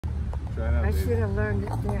Try it out, I Daisy. should have learned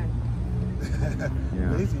it then.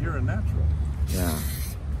 Yeah. Daisy, you're a natural. Yeah.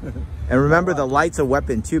 And remember, the light's a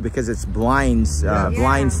weapon too, because it's blinds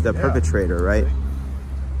the perpetrator, right?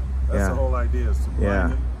 That's the whole idea, is to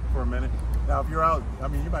blind it for a minute. Now, if you're out, I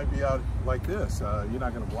mean, you might be out like this. You're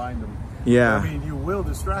not going to blind them. Yeah. I mean, you will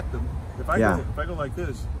distract them. If I go like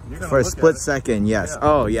this, you're going to for a split second. Yes. Yeah.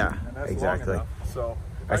 Oh, yeah. And that's Exactly. long enough. So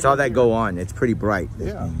I saw that go on. It's pretty bright.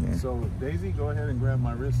 Yeah. So Daisy, go ahead and grab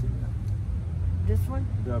my wrist again. This one?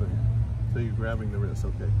 The other hand. So you're grabbing the wrist.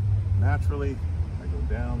 Okay. Naturally, I go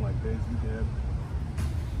down like Daisy did,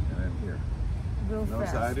 and then here. Real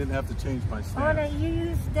Notice fast. I didn't have to change my Oh, stance. now you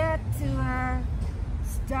use that to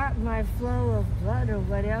stop my flow of blood or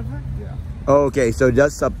whatever? Yeah. Oh, okay. So it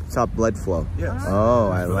does stop blood flow. Yes. Oh,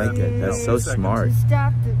 I like it. That's so smart. To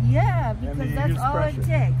stop the, because that's all it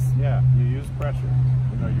takes. Yeah, you use pressure.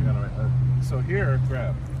 You know, you're gonna. So here,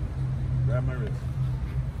 grab my wrist.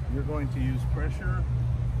 You're going to use pressure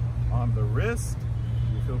on the wrist.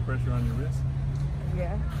 You feel pressure on your wrist?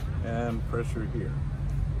 Yeah. And pressure here.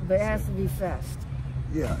 But it has to be fast.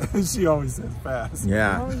 Yeah, she always says fast.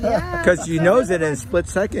 Yeah. Oh, yeah. Because you knows it in a split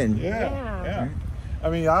second. Yeah. I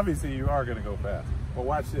mean, obviously you are going to go fast. But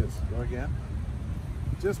watch this. Go again.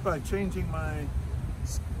 Just by changing my,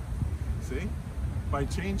 see? By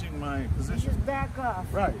changing my position. Just back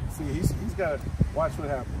off. Right. See, he's got to watch what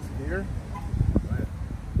happens. Here. Go ahead.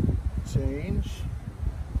 Change.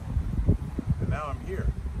 And now I'm here.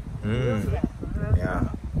 Yeah.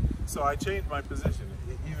 So I changed my position.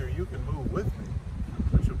 Either you can move with me,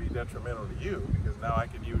 which will be detrimental to you, because now I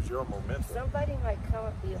can use your momentum. Somebody might come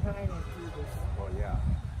up behind and do this. Oh, yeah.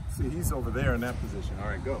 See, he's over there in that position. All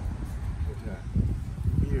right, go.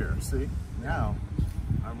 Okay. Here, see? Now,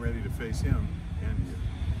 I'm ready to face him and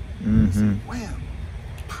you. See, wham!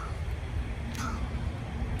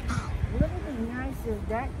 Wouldn't it be nice if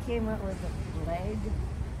that came up with a blade?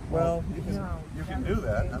 Well, you can do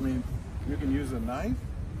that. I mean, you can use a knife.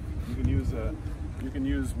 You can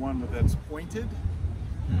use one that's pointed.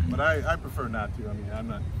 But I prefer not to. I mean, I'm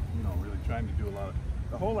not, really trying to do a lot of.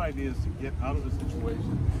 The whole idea is to get out of the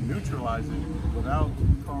situation, neutralize it without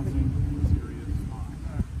causing serious harm,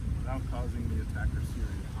 without causing the attacker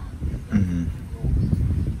serious harm.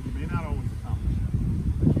 You may not always accomplish that,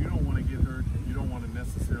 but you don't want to get hurt, and you don't want to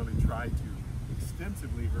necessarily try to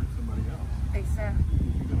extensively hurt somebody else. Exactly.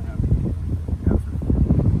 You're going to have to answer for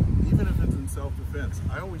it. Even if it's in self-defense.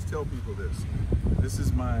 I always tell people this. This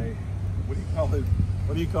is my, what do you call it?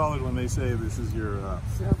 What do you call it when they say this is your...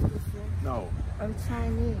 Self-defense? No. I'm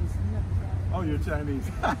Chinese. Oh, you're Chinese.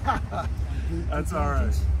 That's all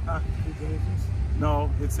right. Huh? No,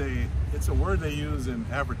 it's a word they use in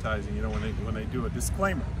advertising, when they do a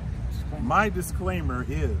disclaimer. My disclaimer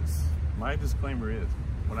is,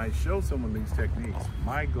 when I show someone these techniques,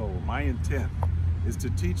 my goal, my intent is to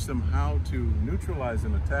teach them how to neutralize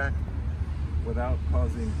an attack without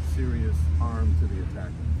causing serious harm to the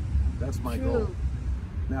attacker. That's my goal.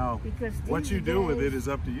 Now, what you do with it is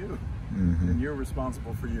up to you. And you're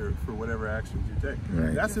responsible for whatever actions you take.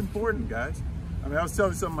 Right. That's important, guys. I mean, I was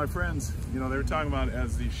telling some of my friends, they were talking about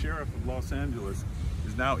as the sheriff of Los Angeles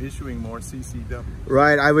is now issuing more CCW.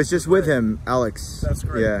 Right, I was just with him, Alex. That's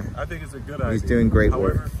great. Yeah. I think it's a good idea. He's doing great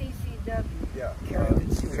However, work. CCW. Yeah.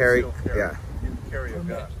 Carry, yeah. You can carry a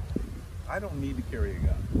gun. I don't need to carry a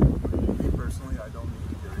gun. Me personally, I don't need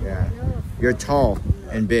to carry a gun. Yeah. You're tall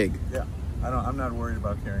and big. Yeah. I'm not worried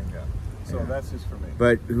about carrying a gun. So that's just for me.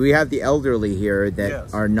 But we have the elderly here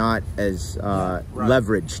that are not as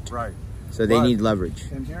leveraged. Right. So they need leverage.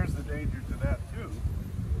 And here's the danger to that too.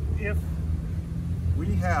 If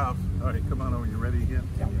we have, all right, come on over, you ready again?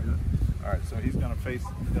 Can you do it? All right, so he's gonna point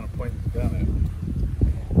the gun at me.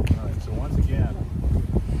 All right, so once again,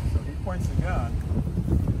 so he points the gun.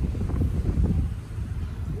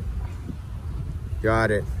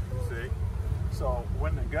 Got it. See? So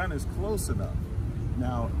when the gun is close enough,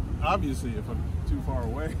 now obviously if I'm too far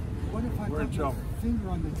away, What if I we're in put trouble. my finger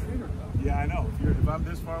on the trigger though? Yeah, I know. If I'm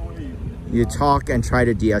this far away, You talk and try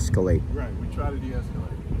to de-escalate. right, we try to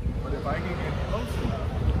de-escalate. But if I can get close enough,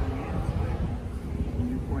 and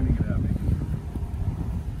you're pointing it at me,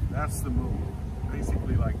 that's the move.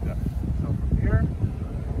 Basically like that. So from here,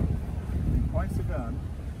 he points the gun.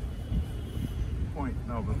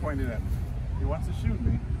 But point it at me. He wants to shoot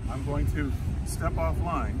me. I'm going to step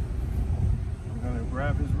offline. I'm going to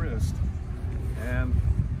grab his wrist and...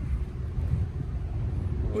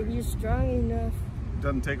 If you're strong enough. It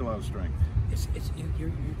doesn't take a lot of strength.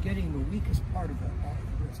 You're getting the weakest part of the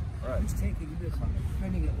wrist. Right. He's taking this and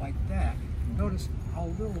bending it like that. Notice how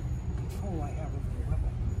little control I have over the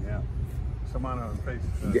weapon. Yeah. Come on out and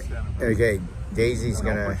face. Okay, Daisy's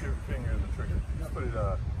gonna. Put your finger in the trigger. Just put it.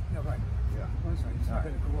 Yeah, right. Yeah. One second. It's not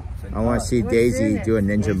gonna go up. I want to see Daisy do a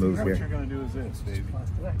ninja Daisy, move what you're here. gonna do is this, Daisy.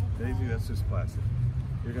 Daisy, that's just plastic.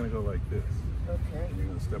 You're gonna go like this. Okay. And you're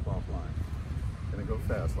gonna step offline. Gonna go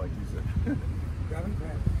fast, like you said. Grab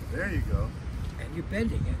it. There you go. And you're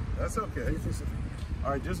bending it. That's okay. This is-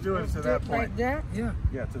 All right, just do it to that point. Like that? Yeah.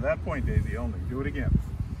 Yeah, to that point, Daisy, only. Do it again.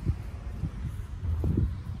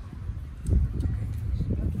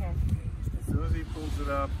 Okay. As soon as he pulls it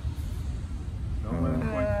up, don't let him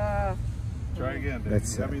point. Try again,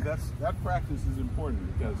 Daisy. I mean, that practice is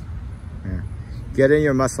important because. Yeah. Get in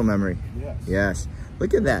your muscle memory. Yes. Yes.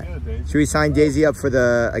 Look at that. Good, Daisy. Should we sign Daisy up for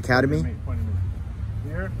the academy? Point at me.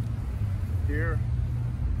 Here. Here.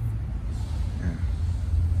 Yeah.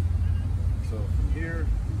 So from here,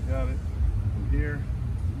 you got it. From here,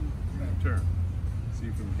 turn. See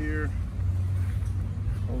from here.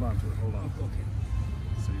 Hold on to it. Hold on.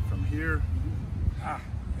 Okay. See from here. Yeah.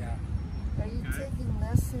 Are you taking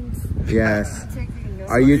lessons? Yes. Taking notes?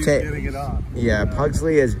 Are you He's taking? getting it on. Yeah,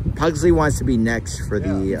 Pugsley wants to be next for Yeah,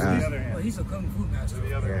 the. to the other Well, hand. he's a kung fu master. To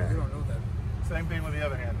the other Yeah. hand. You don't know that. Same thing with the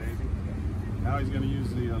other hand, Daisy. Now he's going to use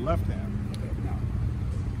the left hand. Okay,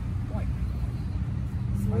 now. Point.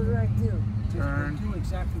 So what do I do? Turn. Do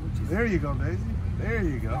exactly what you There you go, Daisy. There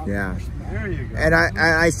you go. Yeah. There you go. And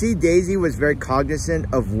I see Daisy was very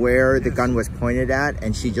cognizant of where the gun was pointed at,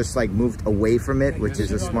 and she just like moved away from it, which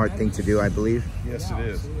is a smart thing to do, I believe. Yes, it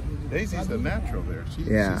is. Daisy's the natural there. She's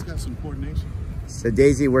got some coordination. So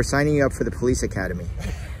Daisy, we're signing you up for the police academy.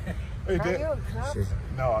 Hey, Are you a cop?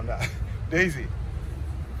 no, I'm not. Daisy,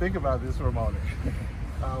 think about this for a moment.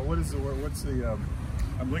 What is the word? What's the?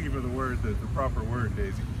 I'm looking for the word, the proper word,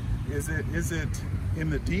 Daisy. Is it in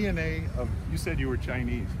the DNA of? You said you were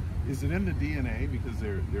Chinese. Is it in the DNA because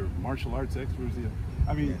they're martial arts experts?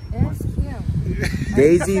 I mean, Ask him.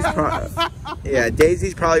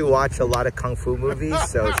 Daisy's probably watched a lot of kung fu movies,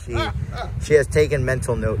 so she has taken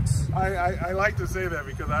mental notes. I like to say that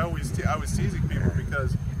because I was teasing people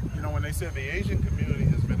because when they said the Asian community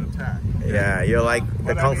has been attacked. Yeah, you're like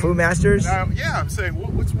the kung fu masters. I'm saying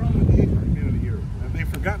what's wrong with the Asian community here? Have they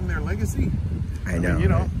forgotten their legacy? I know. mean,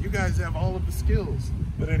 right? You guys have all of the skills,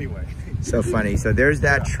 but anyway. So funny. So there's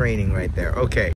that training right there. Okay.